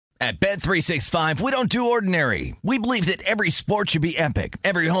At Bet365, we don't do ordinary. We believe that every sport should be epic.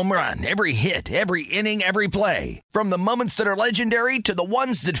 Every home run, every hit, every inning, every play. From the moments that are legendary to the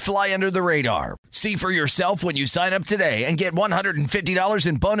ones that fly under the radar. See for yourself when you sign up today and get $150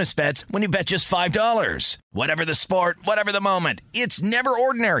 in bonus bets when you bet just $5. Whatever the sport, whatever the moment, it's never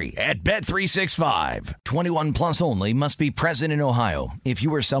ordinary at Bet365. 21 plus only. Must be present in Ohio. If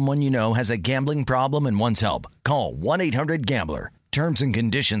you or someone you know has a gambling problem and wants help, call 1-800-GAMBLER. Terms and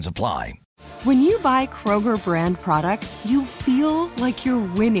conditions apply. When you buy Kroger brand products, you feel like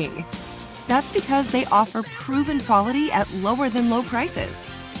you're winning. That's because they offer proven quality at lower than low prices.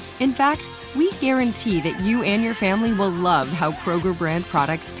 In fact, we guarantee that you and your family will love how Kroger brand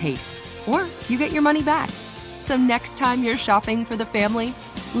products taste, or you get your money back. So next time you're shopping for the family,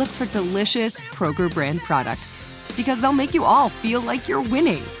 look for delicious Kroger brand products, because they'll make you all feel like you're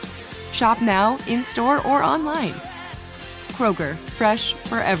winning. Shop now, in-store, or online. Kroger, fresh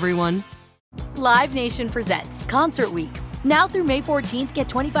for everyone. Live Nation presents Concert Week. Now through May 14th, get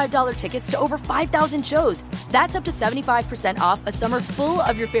 $25 tickets to over 5,000 shows. That's up to 75% off a summer full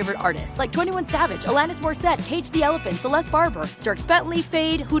of your favorite artists like 21 Savage, Alanis Morissette, Cage the Elephant, Celeste Barber, Dierks Bentley,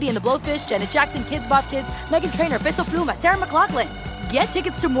 Fade, Hootie and the Blowfish, Janet Jackson, Kidz Bop Kids, Meghan Trainor, Peso Pluma, Sarah McLachlan. Get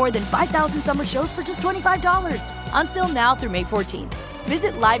tickets to more than 5,000 summer shows for just $25. Until now through May 14th.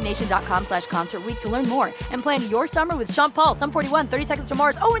 Visit LiveNation.com/Concert Week to learn more and plan your summer with Sean Paul, Sum 41, 30 Seconds to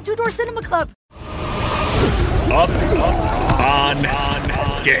Mars, and Two Door Cinema Club. Up, on,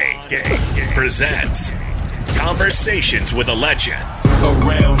 game presents Conversations with a Legend.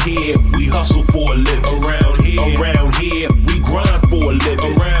 Around here, we hustle for a living. Around here, we grind for a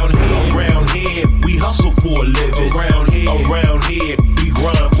living. Around here, we hustle for a living. Around here, we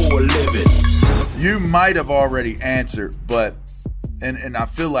grind for a living. You might have already answered, but and I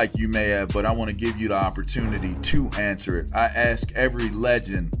feel like you may have, but I want to give you the opportunity to answer it. I ask every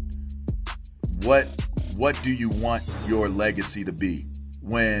legend, what do you want your legacy to be?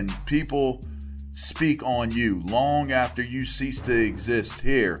 When people speak on you long after you cease to exist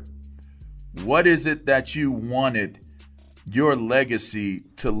here, what is it that you wanted your legacy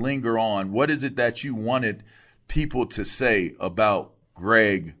to linger on? What is it that you wanted people to say about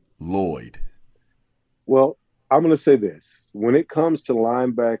Greg Lloyd? Well, I'm going to say this. When it comes to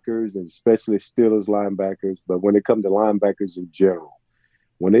linebackers, and especially Steelers linebackers, but when it comes to linebackers in general,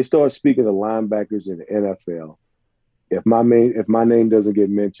 when they start speaking of linebackers in the NFL, if my name doesn't get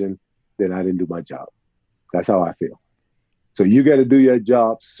mentioned, then I didn't do my job. That's how I feel. So you got to do your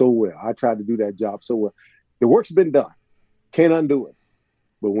job so well. I tried to do that job so well. The work's been done. Can't undo it.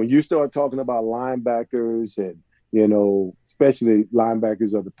 But when you start talking about linebackers and, especially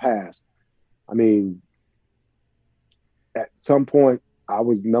linebackers of the past, I mean, at some point, I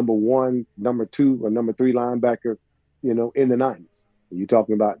was number one, number two, or number three linebacker, in the 90s. You're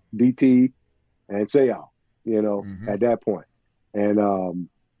talking about DT and Sayal, at that point. And,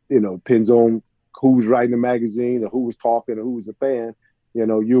 depends on who's writing the magazine or who was talking or who was a fan,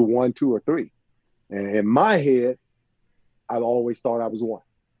 you're 1, 2, or 3. And in my head, I've always thought I was one.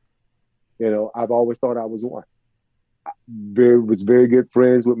 I've always thought I was one. Was very good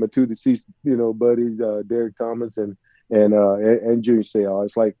friends with my two deceased, buddies, Derek Thomas and Junior Seau.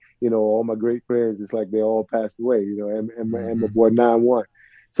 It's like, all my great friends, it's like they all passed away, and my boy 9-1.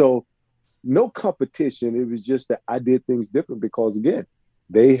 So no competition. It was just that I did things different because, again,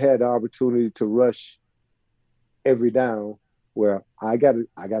 they had the opportunity to rush every down where I got to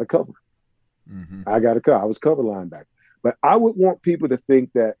cover. Mm-hmm. I got to cover. I was cover linebacker. But I would want people to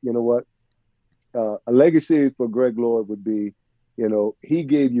think that, a legacy for Greg Lloyd would be, he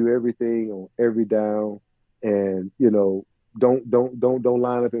gave you everything on every down. And don't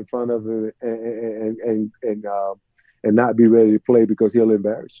line up in front of him and not be ready to play because he'll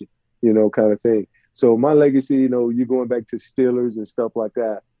embarrass you, kind of thing. So my legacy, you're going back to Steelers and stuff like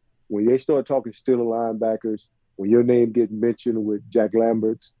that. When they start talking Steeler linebackers, when your name gets mentioned with Jack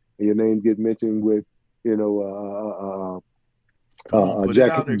Lambert's and your name gets mentioned with Jack,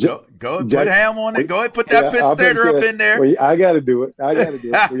 put Ham on it. Go ahead, put that Penn Stater up in there. Well, I got to do it. Well, I call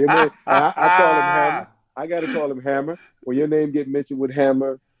him Hammer. I got to call him Hammer. When your name get mentioned with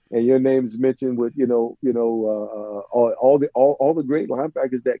Hammer, and your name's mentioned with all the great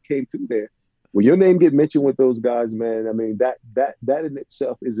linebackers that came through there. When your name get mentioned with those guys, man, I mean that in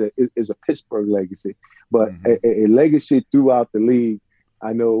itself is a Pittsburgh legacy, but a legacy throughout the league.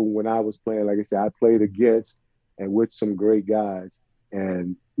 I know when I was playing, like I said, I played against and with some great guys,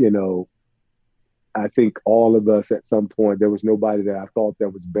 and I think all of us at some point, there was nobody that I thought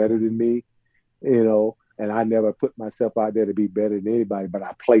that was better than me, and I never put myself out there to be better than anybody, but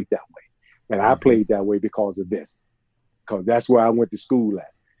I played that way. And I played that way because of this, because that's where I went to school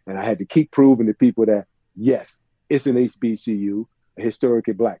at. And I had to keep proving to people that, yes, it's an HBCU, a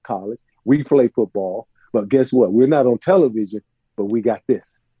historically black college. We play football, but guess what? We're not on television, but we got this.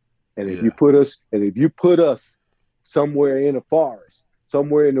 And if you put us somewhere in a forest,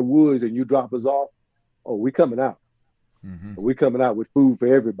 somewhere in the woods, and you drop us off, oh, we coming out. Mm-hmm. We're coming out with food for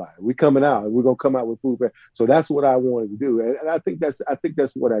everybody. We're coming out, and we're gonna come out with food for. So that's what I wanted to do, and I think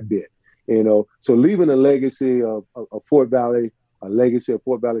that's what I did. So leaving a legacy of Fort Valley, a legacy of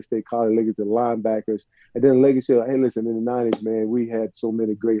Fort Valley State College, legacy of linebackers, and then a legacy of, hey, listen, in the 90s, man, we had so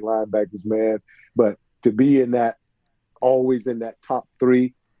many great linebackers, man. But to be always in that top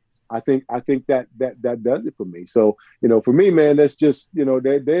three, I think that does it for me. So, for me, man, that's just,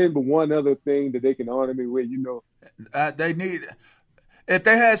 there ain't but one other thing that they can honor me with, They need, if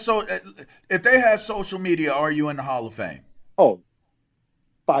they have social media, are you in the Hall of Fame? Oh,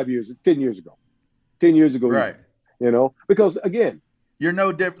 10 years ago. 10 years ago. Right. Because again, you're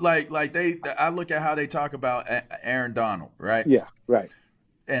no different. I look at how they talk about Aaron Donald, right? Yeah, right.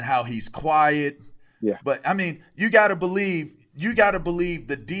 And how he's quiet. Yeah. But I mean, you got to believe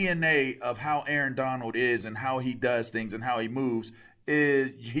the DNA of how Aaron Donald is and how he does things and how he moves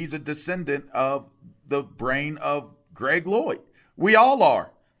is he's a descendant of the brain of Greg Lloyd. We all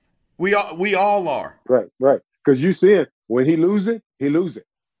are. We all are. Right. Because you see it when he loses it, he loses it.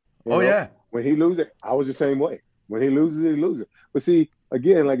 Yeah. When he loses it, I was the same way. When he loses it, he loses it. But see,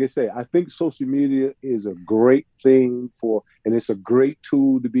 again, like I say, I think social media is a great thing and it's a great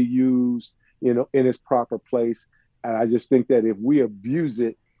tool to be used, in its proper place. And I just think that if we abuse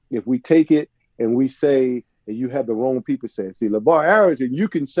it, if we take it and we say, and you have the wrong people saying, see, LeVar Arrington, you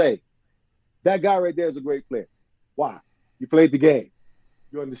can say, that guy right there is a great player. Why? You played the game.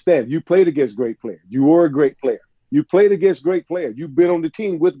 You understand. You played against great players. You were a great player. You played against great players. You've been on the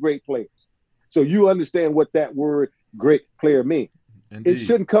team with great players. So you understand what that word great player means. Indeed. It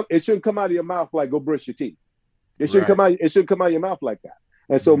shouldn't come out of your mouth like go brush your teeth. It shouldn't come out of your mouth like that.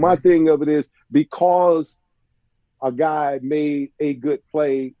 And so my thing of it is, because a guy made a good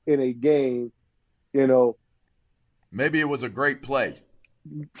play in a game, maybe it was a great play.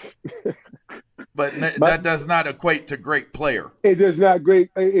 But that does not equate to great player. It does not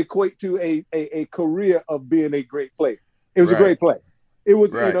equate to a career of being a great player. It was a great play. It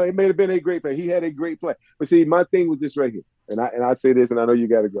was, it may have been a great play. He had a great play. But see, my thing was this right here, and I'd say this, and I know you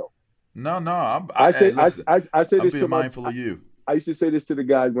got to go. No, I say this to mindful of you. I used to say this to the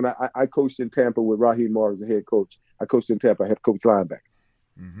guys when I coached in Tampa with Raheem Morris as the head coach. I coached in Tampa. I had coach linebacker.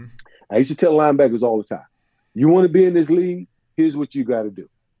 Mm-hmm. I used to tell linebackers all the time, you want to be in this league, here's what you got to do.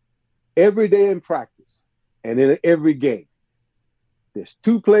 Every day in practice and in every game, there's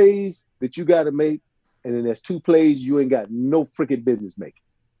 2 plays that you got to make, and then there's 2 plays you ain't got no freaking business making.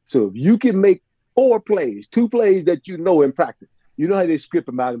 So if you can make 4 plays, 2 plays that in practice, you know how they script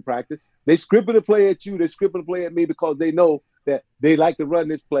them out in practice. They scripted a play at you, they scripted a play at me because they know that they like to run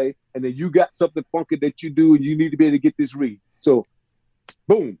this play, and then you got something funky that you do, and you need to be able to get this read. So,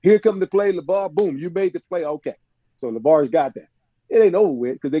 boom, here come the play, LeVar, boom, you made the play, okay. So LeVar's got that. It ain't over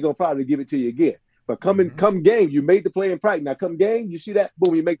with because they're going to probably give it to you again. But come game, you made the play in practice. Now come game, you see that?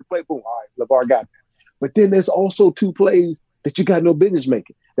 Boom, you make the play, boom. All right, LeVar got that. But then there's also 2 plays that you got no business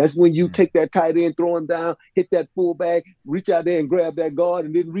making. That's when you take that tight end, throw him down, hit that fullback, reach out there and grab that guard,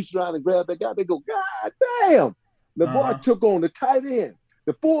 and then reach around and grab that guy. They go, God damn. LeVar took on the tight end.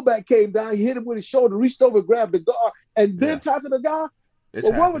 The fullback came down, he hit him with his shoulder, reached over, grabbed the guard, and then tackled the guy.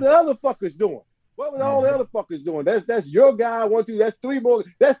 What were the other fuckers doing? What were all the other fuckers doing? That's your guy, 1, 2, that's 3 more.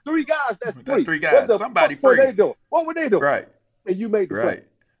 That's 3 guys. That's 3. That's 3 guys. Somebody free. What were they doing? What were they doing? Right. And you made the play.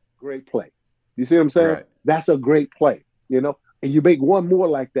 Great play. You see what I'm saying? Right. That's a great play, and you make 1 more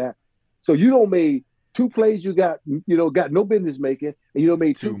like that. So you don't make 2 plays you got no business making, and you don't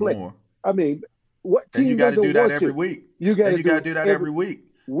make 2 plays. More. I mean, what team? And you got to do that every week. You got to do that every week.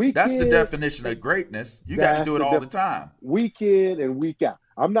 That's the definition of greatness. You got to do it all the time. Week in and week out.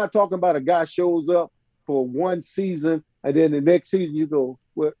 I'm not talking about a guy shows up for 1 season and then the next season you go,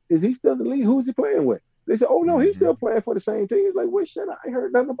 well, is he still in the league? Who's he playing with? They say, oh, no, he's still playing for the same team. He's like, well, shit, I ain't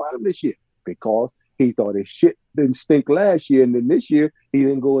heard nothing about him this year. Because he thought his shit didn't stink last year, and then this year he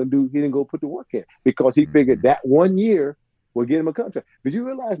didn't go put the work in because he figured that 1 year will get him a contract. Did you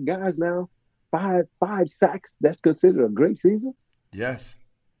realize guys now, 5 sacks, that's considered a great season? Yes.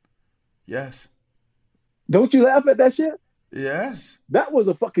 Don't you laugh at that shit? Yes. That was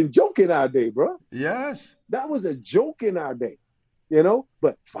a fucking joke in our day, bro. Yes. That was a joke in our day,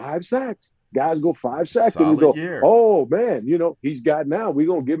 but 5 sacks. Guys go 5 sacks Solid and we go, year. oh, man, he's got now. We're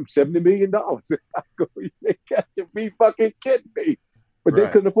going to give him $70 million. I go, they got to be fucking kidding me. But they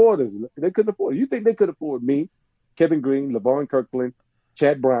couldn't afford us. They couldn't afford it. You think they could afford me, Kevin Green, LeVar Kirkland,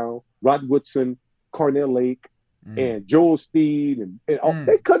 Chad Brown, Rod Woodson, Cornell Lake, and Joel Speed, and all,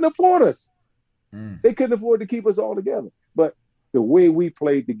 they couldn't afford us. They couldn't afford to keep us all together. But the way we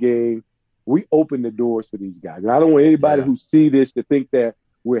played the game, we opened the doors for these guys. And I don't want anybody who see this to think that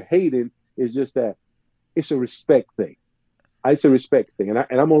we're hating. It's just that it's a respect thing. It's a respect thing. And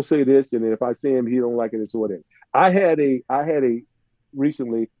I'm going to say this, and if I see him, he don't like it, it's whatever. I had a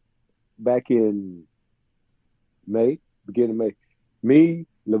recently, back in May, beginning of May, me,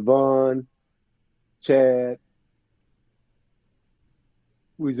 Levon, Chad,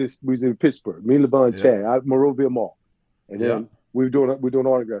 we was in Pittsburgh. Me, Levon, Chad, at Monroeville Mall. And then we were doing an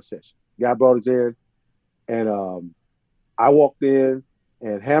autograph session. Guy brought us in, and I walked in,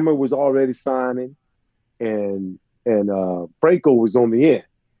 and Hammer was already signing, and Franco was on the end.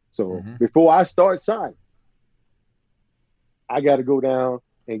 So before I start signing, I got to go down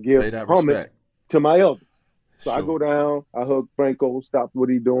and give homage to my elders. So I go down, I hug Franco, stop what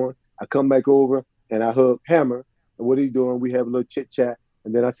he's doing. I come back over, and I hug Hammer, and what he's doing, we have a little chit-chat,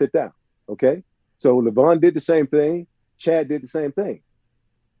 and then I sit down, okay? So Levon did the same thing. Chad did the same thing.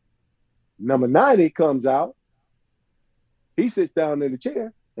 Number 90 comes out. He sits down in the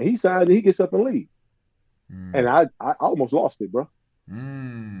chair, and he signs, and he gets up and leaves. And I almost lost it, bro.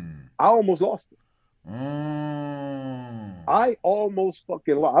 I almost lost it. I almost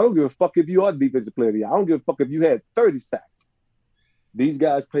fucking lost. I don't give a fuck if you are the defensive player of the year. I don't give a fuck if you had 30 sacks. These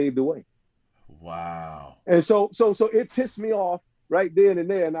guys paved the way. Wow. And so it pissed me off right then and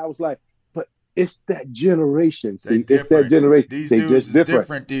there. And I was like, but it's that generation. See, it's that generation. These they dudes just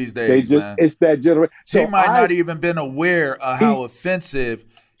different these days, man. It's that generation. So he might not even been aware of how offensive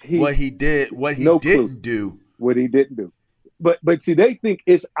what he did, what he didn't do. What he didn't do. But see, they think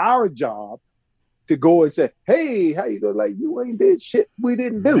it's our job to go and say, hey, how you doing? Like, you ain't did shit we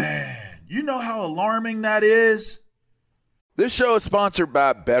didn't do. Man, you know how alarming that is? This show is sponsored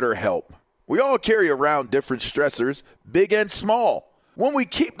by BetterHelp. We all carry around different stressors, big and small. When we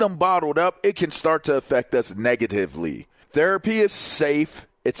keep them bottled up, it can start to affect us negatively. Therapy is safe.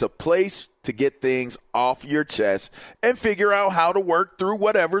 It's a place to get things off your chest and figure out how to work through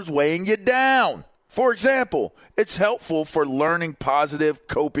whatever's weighing you down. For example, it's helpful for learning positive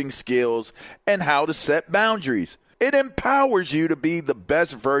coping skills and how to set boundaries. It empowers you to be the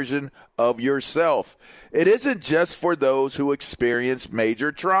best version of yourself. It isn't just for those who experience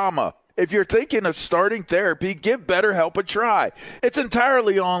major trauma. If you're thinking of starting therapy, give BetterHelp a try. It's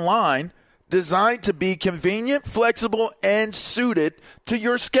entirely online, designed to be convenient, flexible, and suited to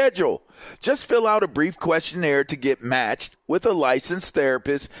your schedule. Just fill out a brief questionnaire to get matched with a licensed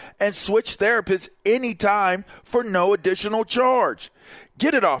therapist and switch therapists anytime for no additional charge.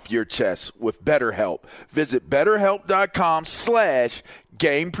 Get it off your chest with BetterHelp. Visit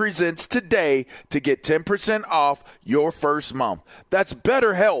BetterHelp.com/GamePresents today to get 10% off your first month. That's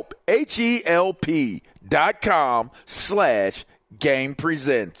BetterHelp,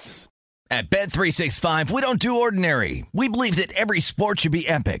 HELP.com/GamePresents. At Bet365, we don't do ordinary. We believe that every sport should be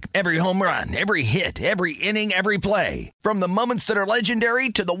epic. Every home run, every hit, every inning, every play. From the moments that are legendary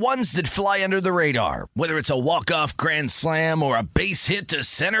to the ones that fly under the radar. Whether it's a walk-off grand slam or a base hit to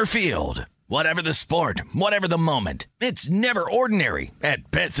center field. Whatever the sport, whatever the moment. It's never ordinary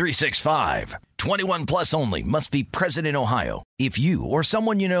at Bet365. 21 plus only. Must be present in Ohio. If you or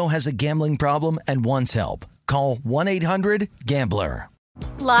someone you know has a gambling problem and wants help, call 1-800-GAMBLER.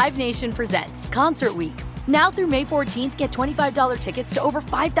 Live Nation presents Concert Week. Now through May 14th, get $25 tickets to over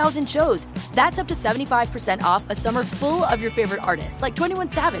 5,000 shows. That's up to 75% off a summer full of your favorite artists like 21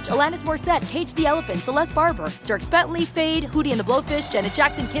 Savage, Alanis Morissette, Cage the Elephant, Celeste Barber, Dierks Bentley, Fade, Hootie and the Blowfish, Janet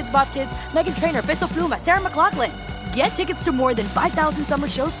Jackson, Kidz Bop Kids, Meghan Trainor, Peso Pluma, Sarah McLachlan. Get tickets to more than 5,000 summer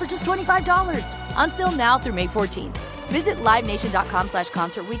shows for just $25. Until now through May 14th. Visit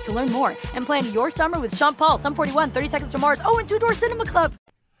LiveNation.com/Concert Week to learn more and plan your summer with Sean Paul, Sum 41, 30 Seconds to Mars, and Two Door Cinema Club.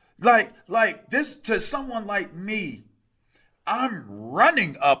 Like this to someone like me, I'm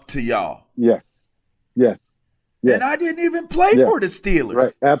running up to y'all. Yes. And I didn't even play for the Steelers.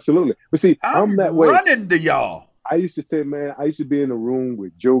 Right, absolutely. But see, I'm that way. Running to y'all. I used to say, man, I used to be in a room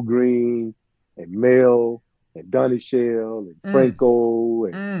with Joe Green and Mel and Donnie Shell and Franco,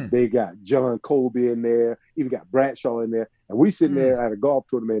 and they got John Colby in there, even got Bradshaw in there, and we sitting there at a golf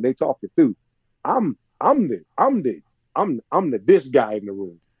tournament, and they talking through. I'm the this guy in the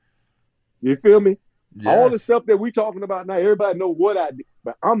room. You feel me? Yes. All the stuff that we talking about now, everybody know what I did,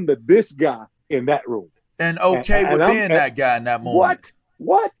 but I'm this guy in that room. And with being that guy in that moment.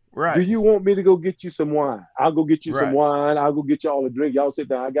 What? Right. Do you want me to go get you some wine? I'll go get you some wine. I'll go get y'all a drink. Y'all sit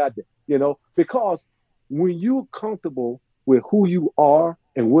down. I got that. Because when you're comfortable with who you are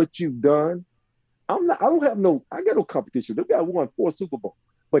and what you've done, I got no competition. Them guys won 4 Super Bowls,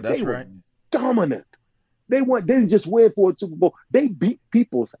 but That's they right. were dominant. They didn't just win for a Super Bowl. They beat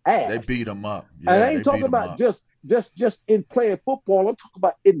people's ass. They beat them up. Yeah, and I ain't talking about just in playing football. I'm talking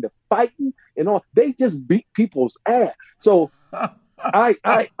about in the fighting and all. They just beat people's ass. So I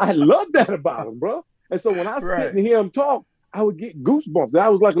love that about them, bro. And so when I sit and hear them talk, I would get goosebumps. And I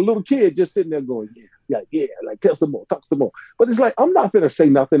was like a little kid just sitting there going, yeah, like tell some more, talk some more. But it's like, I'm not going to say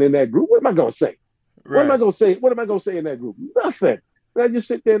nothing in that group. What am I going to say? Right. What am I going to say? What am I going to say in that group? Nothing. And I just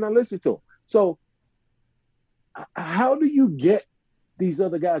sit there and I listen to them. So how do you get these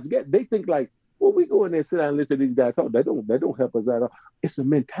other guys? They think like, well, we go in there and sit down and listen to these guys talk. That don't help us at all. It's a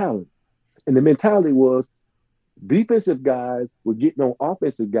mentality. And the mentality was defensive guys were getting on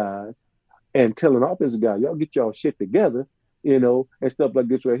offensive guys and telling offensive guys, y'all get y'all shit together, and stuff like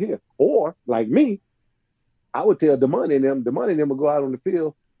this right here. Or like me, I would tell Damani and them would go out on the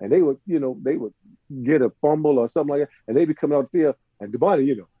field and they would get a fumble or something like that, and they'd be coming out the field. And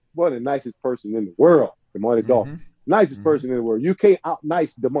Damani, one of the nicest person in the world, Damani Dawson, nicest person in the world. You can't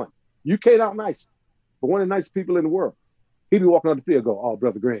out-nice Damani. You can't out-nice, but one of the nicest people in the world. He'd be walking on the field, go, oh,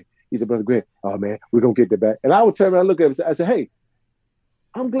 Brother Greg. He said, Brother Greg, oh, man, we're going to get that back. And I would turn around and look at him and say, hey,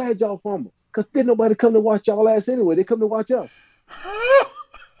 I'm glad y'all fumbled, because didn't nobody come to watch y'all ass anyway. They come to watch us.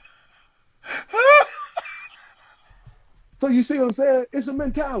 So you see what I'm saying? It's a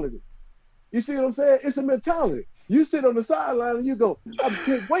mentality. You see what I'm saying? It's a mentality. You sit on the sideline and you go, I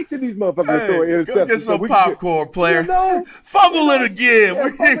can't wait till these motherfuckers throw an interception. Go get some popcorn, player. Fumble it again.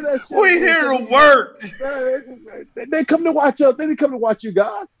 Yeah, we here to work. They come to watch us. They didn't come to watch you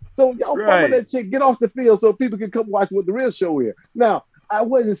guys. So y'all fumble that shit. Get off the field so people can come watch what the real show is. Now, I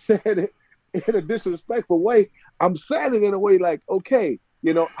wasn't saying it in a disrespectful way. I'm saying it in a way like, okay,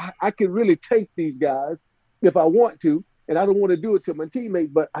 I can really take these guys if I want to, and I don't want to do it to my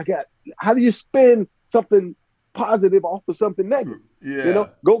teammates, but how do you spin something positive off of something negative? Yeah.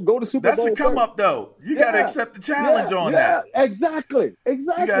 Go to Super Bowl. That's a come up though. You got to accept the challenge on that. Exactly. You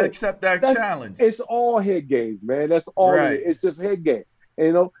got to accept that challenge. It's all head games, man. That's all it is. It's just head game.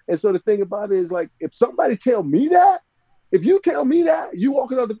 And so the thing about it is like, if somebody tell me that, if you tell me that, you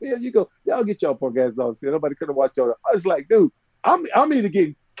walking on the field, you go, y'all get y'all punk ass off the field. Nobody could have watched y'all. I was like, dude, I'm either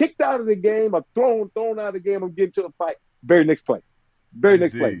getting kicked out of the game or thrown out of the game. I'm getting to a fight. Very next play.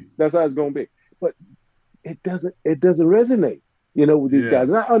 Next play. That's how it's going to be. But it doesn't resonate, with these guys.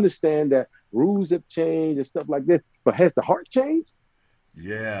 And I understand that rules have changed and stuff like this, but has the heart changed?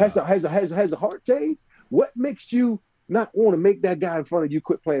 Yeah. Has the heart changed? What makes you not want to make that guy in front of you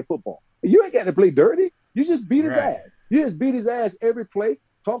quit playing football? You ain't got to play dirty. You just beat his ass. You just beat his ass every play,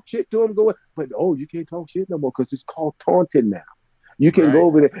 talk shit to him, but you can't talk shit no more because it's called taunting now. You can go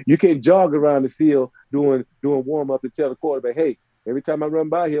over there. You can't jog around the field doing warm-up and tell the quarterback, hey, every time I run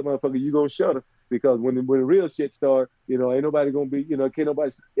by here, motherfucker, you going to shut him. Because when the real shit start, ain't nobody going to be, can't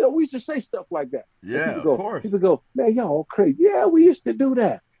nobody, we used to say stuff like that. Yeah, of course. People go, man, y'all all crazy. Yeah, we used to do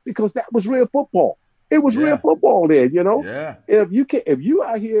that because that was real football. It was real football then, Yeah. If you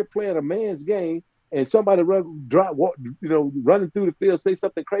out here playing a man's game and somebody running through the field, say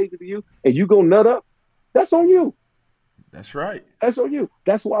something crazy to you and you go nut up, that's on you. That's right. That's on you.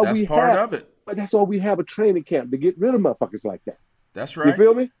 That's why that's part of it. But that's why we have a training camp to get rid of motherfuckers like that. That's right. You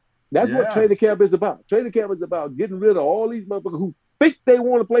feel me? That's what training camp is about. Training camp is about getting rid of all these motherfuckers who think they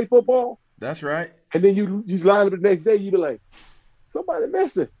want to play football. That's right. And then you line up the next day, you be like, somebody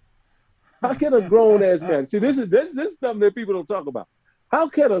messing. How can a grown ass man? See, this is something that people don't talk about. How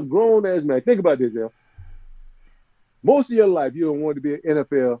can a grown ass man think about this, El? Most of your life, you don't want to be an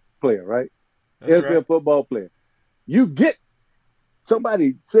NFL player, right? That's NFL football player. You get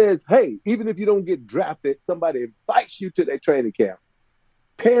somebody says, hey, even if you don't get drafted, somebody invites you to their training camp.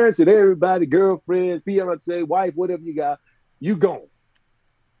 Parents and everybody, girlfriends, fiance, wife, whatever you got, you gone.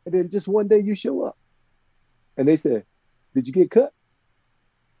 And then just one day you show up. And they say, did you get cut?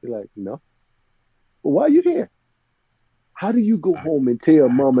 You're like, no. Well, why are you here? How do you go home and tell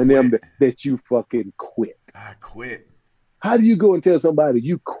mom and them that you fucking quit? I quit. How do you go and tell somebody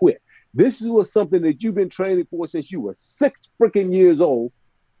you quit? This was something that you've been training for since you were 6 freaking years old,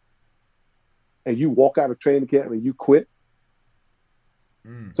 and you walk out of training camp and you quit.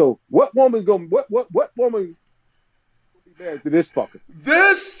 So what woman gonna be married to this fucker?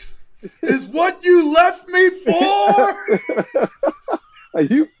 This is what you left me for? Are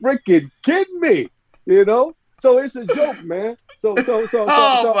you freaking kidding me? So it's a joke, man. So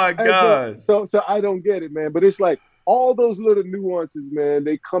my God. So I don't get it, man. But it's like all those little nuances, man,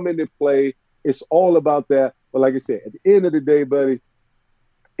 they come into play. It's all about that. But like I said, at the end of the day, buddy,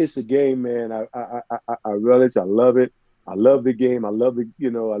 it's a game, man. I relish, I love it. I love the game. I love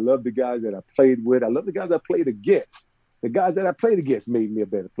the guys that I played with. I love the guys I played against. The guys that I played against made me a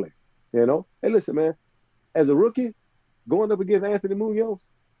better player. You know? Hey, listen, man, as a rookie, going up against Anthony Munoz.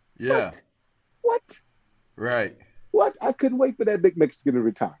 Yeah. What? Right. What? I couldn't wait for that big Mexican to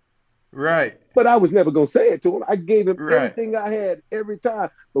retire. Right. But I was never going to say it to him. I gave him Right. everything I had every time.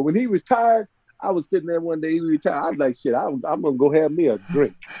 But when he retired, I was sitting there one day, he retired. I was like, shit, I'm going to go have me a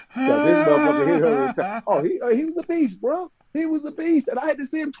drink. Because this motherfucker hit her retire. Oh, he was a beast, bro. He was a beast. And I had to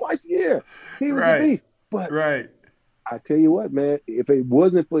see him twice a year. He was a beast. But I tell you what, man, if it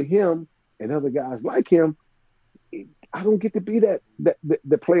wasn't for him and other guys like him, I don't get to be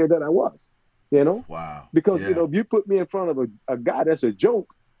the player that I was, you know? Wow. Because, you know, if you put me in front of a guy that's a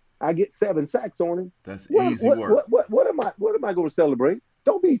joke, I get 7 sacks on him. That's easy work. What am I going to celebrate?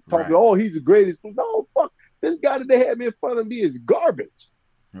 Don't be talking, oh, he's the greatest. No, fuck. This guy that they had me in front of me is garbage.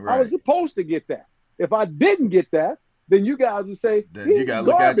 Right. I was supposed to get that. If I didn't get that, then you guys would say, then you got to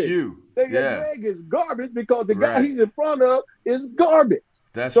look at you. Greg is garbage because the guy he's in front of is garbage.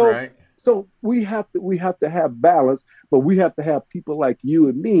 That's right. So we have to have balance, but we have to have people like you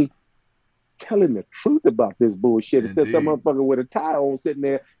and me telling the truth about this bullshit. Instead of some motherfucker with a tie on sitting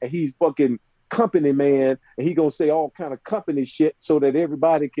there and he's fucking company man and he gonna say all kind of company shit so that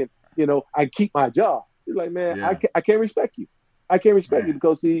everybody can, you know, I keep my job. He's like, man, I can't respect you. I can't respect you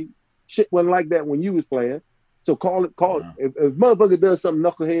because shit wasn't like that when you was playing. So call it. If motherfucker does something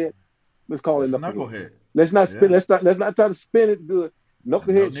knucklehead, let's call it knucklehead. Let's not spin. Let's not try to spin it good.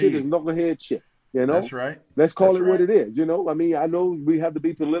 Knucklehead shit is knucklehead shit. You know, that's right. Let's call it what it is. You know, I mean, I know we have to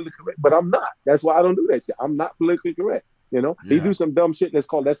be politically correct, but I'm not. That's why I don't do that shit. I'm not politically correct. You know, he do some dumb shit. Let's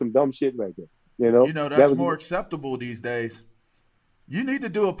call that some dumb shit right there. You know, that's more acceptable these days. You need to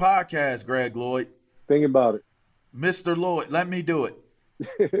do a podcast, Greg Lloyd. Think about it, Mr. Lloyd. Let me do it.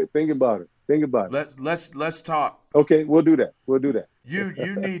 Think about it. Let's talk. Okay, we'll do that.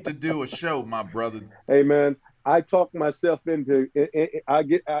 You need to do a show, my brother. Hey, man. I talk myself into I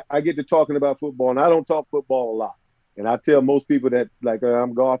get to talking about football, and I don't talk football a lot. And I tell most people that like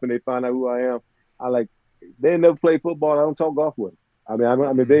I'm golf and they find out who I am. I like they never play football. I don't talk golf with them. I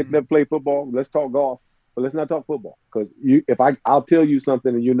mean they never play football. Let's talk golf, but let's not talk football because I'll tell you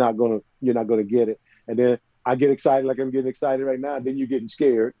something and you're not gonna get it. And then I get excited like I'm getting excited right now. And then you're getting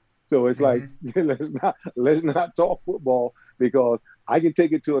scared. So it's like let's not talk football because I can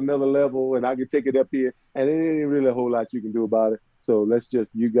take it to another level and I can take it up here and it ain't really a whole lot you can do about it. So let's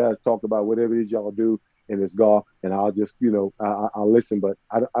just you guys talk about whatever it is y'all do in this golf and I'll just I'll listen, but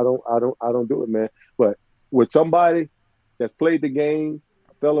I don't do it, man. But with somebody that's played the game,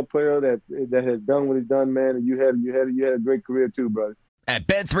 a fellow player that has done what he's done, man, and you had a great career too, brother. At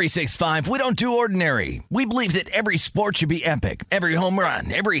Bet365, we don't do ordinary. We believe that every sport should be epic. Every home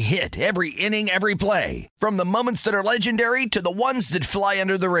run, every hit, every inning, every play. From the moments that are legendary to the ones that fly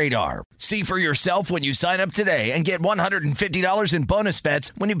under the radar. See for yourself when you sign up today and get $150 in bonus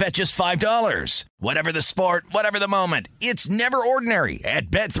bets when you bet just $5. Whatever the sport, whatever the moment, it's never ordinary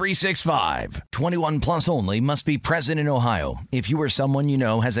at Bet365. 21 plus only. Must be present in Ohio. If you or someone you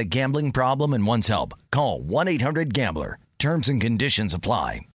know has a gambling problem and wants help, call 1-800-GAMBLER. Terms and conditions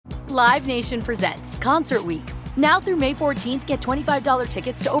apply. Live Nation presents Concert Week. Now through May 14th, get $25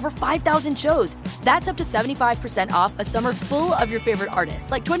 tickets to over 5,000 shows. That's up to 75% off a summer full of your favorite artists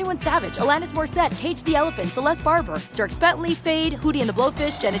like 21 Savage, Alanis Morissette, Cage the Elephant, Celeste Barber, Dierks Bentley, Fade, Hootie and the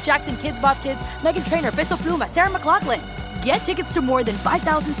Blowfish, Janet Jackson, Kids Bop Kids, Meghan Trainor, Bissell Pluma, Sarah McLachlan. Get tickets to more than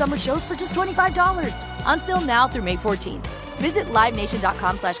 5,000 summer shows for just $25. Until now through May 14th. Visit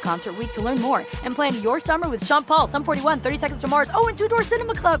LiveNation.com/Concert Week to learn more and plan your summer with Sean Paul, Sum 41, 30 Seconds to Mars, and Two Door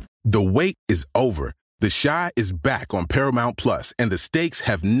Cinema Club. The wait is over. The Chi is back on Paramount Plus, and the stakes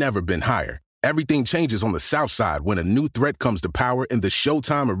have never been higher. Everything changes on the South Side when a new threat comes to power in the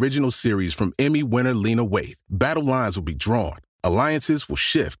Showtime original series from Emmy winner Lena Waithe. Battle lines will be drawn, alliances will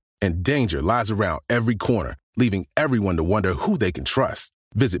shift, and danger lies around every corner, leaving everyone to wonder who they can trust.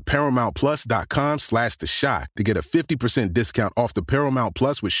 Visit ParamountPlus.com/The Chi to get a 50% discount off the Paramount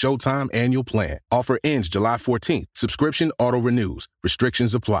Plus with Showtime annual plan. Offer ends July 14th. Subscription auto-renews.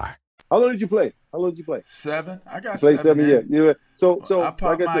 Restrictions apply. How long did you play? 7. I got played 7 years. Yeah. So I popped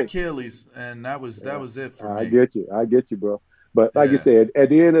like my Achilles, and that was it for me. I get you, bro. But like you said, at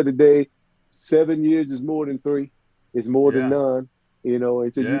the end of the day, 7 years is more than 3. It's more than none. You know,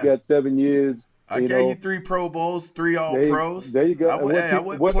 until you got 7 years. I gave you 3 Pro Bowls, 3 All-Pros. There you go. I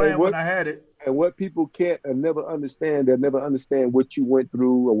wasn't playing when I had it. And what people can't and never understand, they'll never understand what you went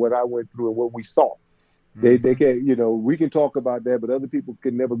through or what I went through and what we saw. They can't, we can talk about that, but other people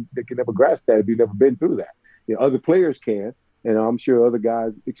can never grasp that if you've never been through that. Other players can, and I'm sure other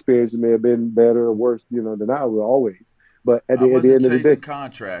guys' experiences may have been better or worse, than I will always. But at I the wasn't end of the chasing day,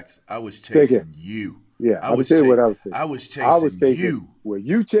 contracts. I was chasing you. yeah, I I'm was telling you what I was chasing. saying. I was chasing you. Well,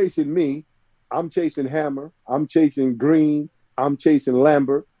 you chasing me. I'm chasing Hammer. I'm chasing Green. I'm chasing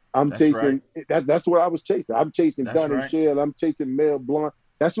Lambert. That's chasing. That's what I was chasing. I'm chasing That's Dunn and right. Shell. I'm chasing Mel Blunt.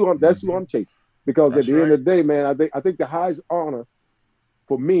 That's who I'm chasing. Because That's at the end right. of the day, man, I think the highest honor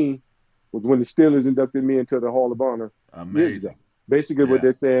for me was when the Steelers inducted me into the Hall of Honor. Years ago. Amazing. Basically, what Yeah.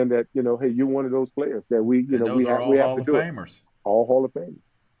 they're saying that hey, you're one of those players that we And those are all we have Hall to of do it. Famers. All Hall of Famers.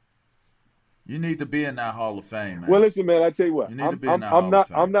 You need to be in that Hall of Fame, man. Well, listen, man, I tell you what, You need to be in that Hall I'm not of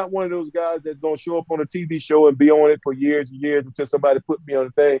Fame. I'm not one of those guys that's gonna show up on a TV show and be on it for years and years until somebody put me on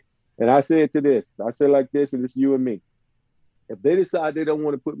the thing. And I say it to this, I say it like this, and it's you and me. If they decide they don't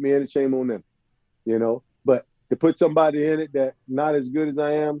want to put me in it, shame on them. But to put somebody in it that not as good as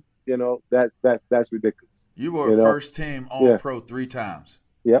I am, that's ridiculous. You were a first team All-Pro 3 times.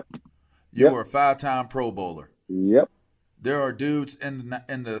 Yep. You were a 5-time Pro Bowler. Yep. There are dudes in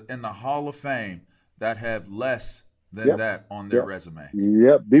the Hall of Fame that have less than that on their resume.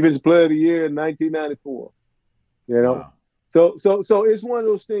 Yep. Defensive Player of the Year in 1994. Wow. So it's one of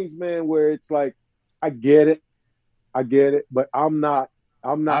those things, man, where it's like, I get it, but I'm not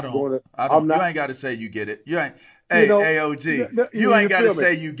going to. You ain't got to say you get it. You ain't. Hey, AOG. You ain't got to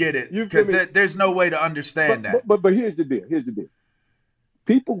say you get it because there's no way to understand that. But here's the deal.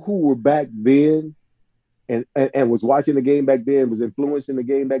 People who were back then and was watching the game back then, was influencing the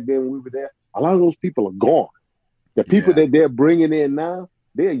game back then when we were there, a lot of those people are gone. The people that they're bringing in now,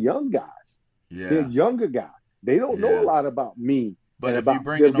 they're young guys. Yeah. They're younger guys. They don't know a lot about me. But if you're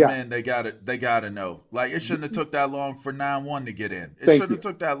bringing them in, they gotta know. Like, it shouldn't have took that long for 9-1 to get in. It shouldn't have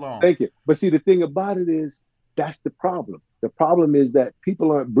took that long. Thank you. But see, the thing about it is, that's the problem. The problem is that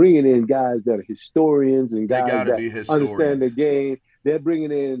people aren't bringing in guys that are historians and guys that understand the game. They're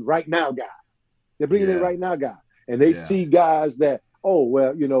bringing in right now guys. They're bringing in right now guys. And they see guys that,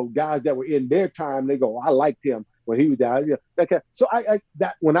 guys that were in their time, they go, I liked him when he was down. So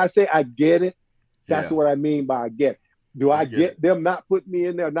when I say I get it, that's what I mean by I get it. Do I get them not putting me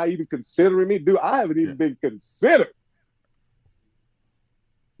in there, not even considering me? I haven't even been considered.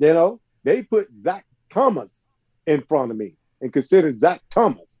 They put Zach Thomas in front of me and considered Zach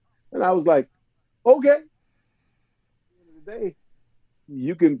Thomas. And I was like, okay. At the end of the day,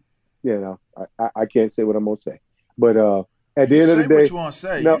 you can, I can't say what I'm going to say. But at the end of the day.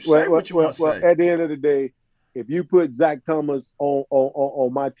 Say what you want to say. At the end of the day, if you put Zach Thomas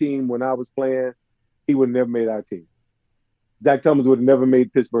on my team when I was playing, he would have never made our team. Zach Thomas would have never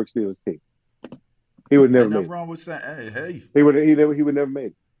made Pittsburgh Steelers team. He would never made it. Nothing wrong with saying, hey. He would never made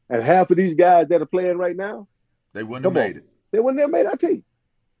it. And half of these guys that are playing right now, they wouldn't have made it. They would never made our team.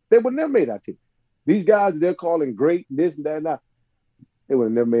 They would never made our team. These guys they're calling great, this and that and that, they would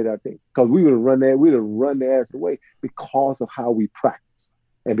have never made our team. Because we would have run their ass away because of how we practice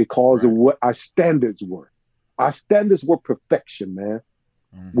and because of what our standards were. Our standards were perfection, man.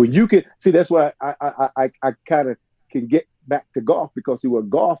 Mm-hmm. When you can see, that's why I kind of can get back to golf, because with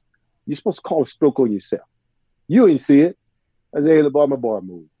golf, you're supposed to call a stroke on yourself. You ain't see it. I say, hey, my ball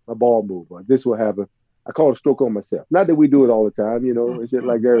move. This will happen. I call a stroke on myself. Not that we do it all the time, and shit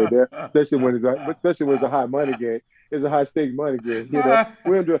like that right there. Especially when it's a high money game. It's a high stake money game. We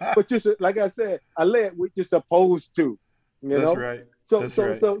don't do it. But just like I said, I let we're just supposed to. That's right.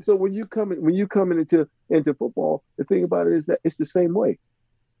 So when you coming into football, the thing about it is that it's the same way.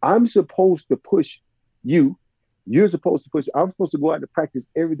 I'm supposed to push you. You're supposed to push. I'm supposed to go out to practice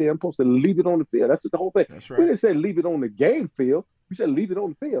every day. I'm supposed to leave it on the field. That's the whole thing. That's right. We didn't say leave it on the game field. We said leave it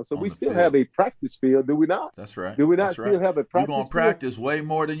on the field. So we still have a practice field, do we not? That's right. Do we not still have a practice field? You're going to practice way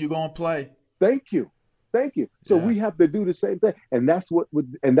more than you're going to play. Thank you. So we have to do the same thing. And that's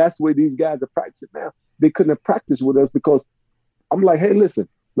where these guys are practicing now. They couldn't have practiced with us because I'm like, hey, listen,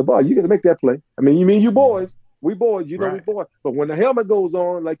 LeVar, you got to make that play. I mean, you boys. We boys, we boys. But when the helmet goes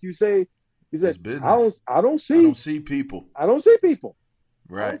on, like you say, he said, I don't see people. Right.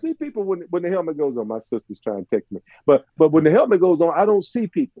 I don't see people when the helmet goes on. My sister's trying to text me. But when the helmet goes on, I don't see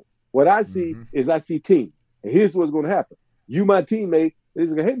people. What I see is I see team. And here's what's going to happen. You, my teammate, is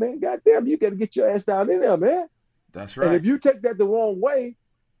like, hey, man, goddamn, you got to get your ass down in there, man. That's right. And if you take that the wrong way,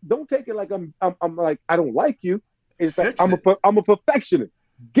 don't take it like I'm like, I don't like you. It's like I'm a perfectionist.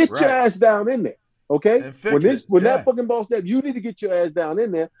 Get your ass down in there. Okay, when that fucking ball snap, you need to get your ass down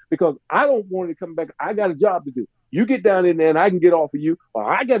in there, because I don't want to come back. I got a job to do. You get down in there and I can get off of you, or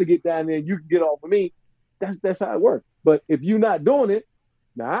I got to get down there and you can get off of me. That's how it works. But if you're not doing it,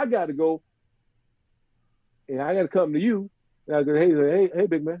 now I got to go and I got to come to you and I go, hey,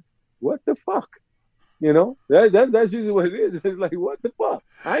 big man, what the fuck? You know, that's usually what it is. It's like, what the fuck?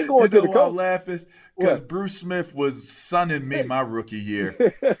 I ain't going to the coach. I'm laughing because Bruce Smith was sunning me my rookie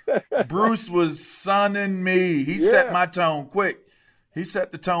year. Bruce was sunning me. He set my tone quick. He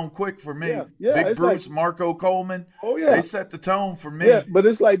set the tone quick for me. Big Bruce, like, Marco Coleman. Oh, yeah. They set the tone for me. Yeah, but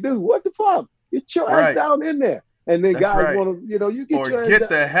it's like, dude, what the fuck? Get your ass down in there. And then guys want to, you get your ass get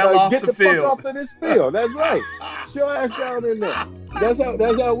the hell off the field. Fuck off of this field. That's right. Get your ass down in there. That's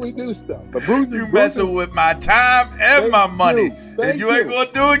how we do stuff. But Bruce you messing with my time and my money. If you ain't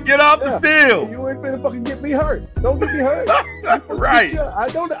gonna do it, get off the field. You ain't finna fucking get me hurt. Don't get me hurt. Right.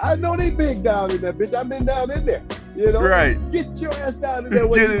 I know they big down in there, bitch. I've been down in there. Right. Get your ass down in there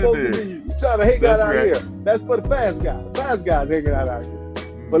when you're supposed to be. You trying to hang out here. That's for the fast guys. The fast guys hanging out here.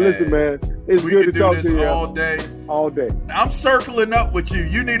 But listen, man, it's good to talk to you. All day. All day. I'm circling up with you.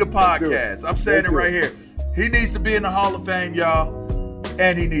 You need a podcast. I'm saying it right here. He needs to be in the Hall of Fame, y'all,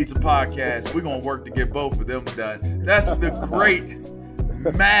 and he needs a podcast. We're going to work to get both of them done. That's the great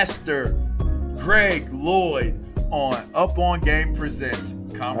master Greg Lloyd on Up On Game Presents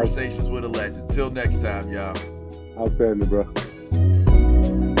Conversations with a Legend. Till next time, y'all. Outstanding, bro.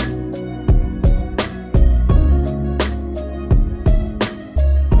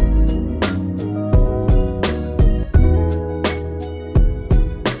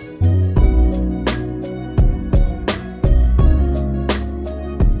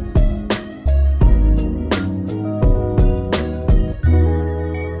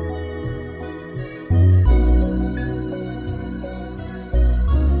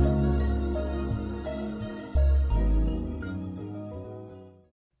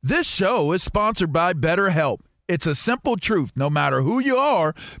 This show is sponsored by BetterHelp. It's a simple truth. No matter who you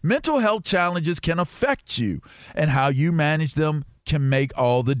are, mental health challenges can affect you, and how you manage them can make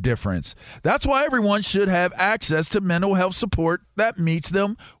all the difference. That's why everyone should have access to mental health support that meets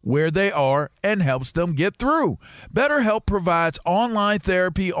them where they are and helps them get through. BetterHelp provides online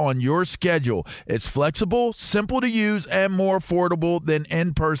therapy on your schedule. It's flexible, simple to use, and more affordable than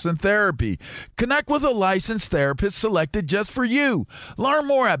in-person therapy. Connect with a licensed therapist selected just for you. Learn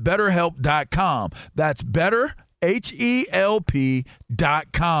more at BetterHelp.com. That's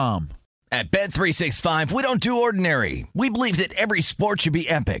BetterHelp.com. At Bet365, we don't do ordinary. We believe that every sport should be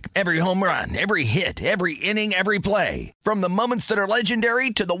epic. Every home run, every hit, every inning, every play. From the moments that are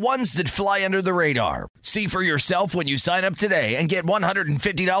legendary to the ones that fly under the radar. See for yourself when you sign up today and get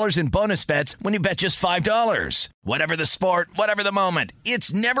 $150 in bonus bets when you bet just $5. Whatever the sport, whatever the moment,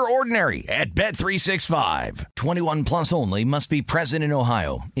 it's never ordinary at Bet365. 21 plus only. Must be present in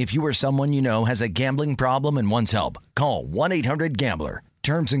Ohio. If you or someone you know has a gambling problem and wants help, call 1-800-GAMBLER.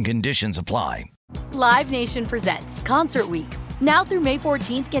 Terms and conditions apply. Live Nation presents Concert Week. Now through May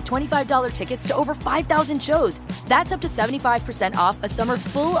 14th, get $25 tickets to over 5,000 shows. That's up to 75% off a summer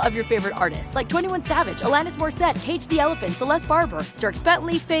full of your favorite artists like 21 Savage, Alanis Morissette, Cage the Elephant, Celeste Barber, Dierks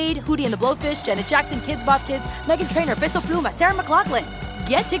Bentley, Fade, Hootie and the Blowfish, Janet Jackson, Kidz Bop Kids, Meghan Trainor, Peso Pluma, Sarah McLachlan.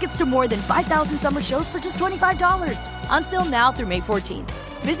 Get tickets to more than 5,000 summer shows for just $25. Until now through May 14th.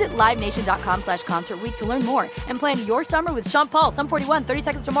 Visit LiveNation.com/Concert Week to learn more and plan your summer with Sean Paul, Sum 41, 30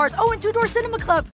 Seconds to Mars, and Two Door Cinema Club.